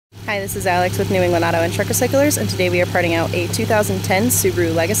Hi, this is Alex with New England Auto and Truck Recyclers, and today we are parting out a 2010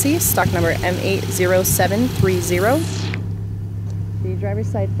 Subaru Legacy, stock number M80730. The driver's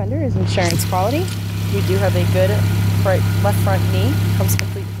side fender is insurance quality. We do have a good left front knee, comes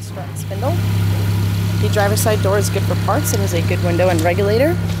complete with the strut and spindle. The driver's side door is good for parts and is a good window and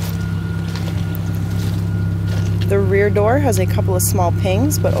regulator. The rear door has a couple of small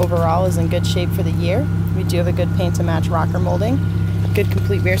pings, but overall is in good shape for the year. We do have a good paint to match rocker molding. Good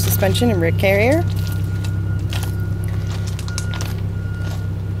complete rear suspension and rear carrier.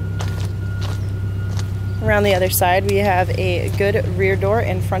 Around the other side we have a good rear door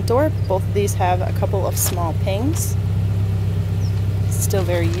and front door. Both of these have a couple of small pings. Still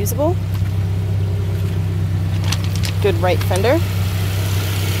very usable. Good right fender.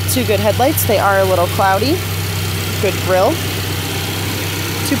 Two good headlights. They are a little cloudy. Good grille.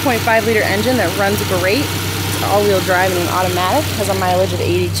 2.5 liter engine that runs great. All-wheel drive and an automatic, has a mileage of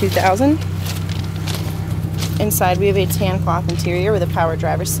 82,000. Inside we have a tan cloth interior with a power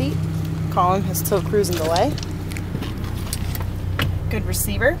driver's seat. Column has tilt, cruise, and delay. Good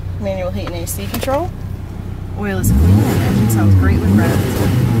receiver, manual heat and AC control. Oil is clean and the engine sounds great when running.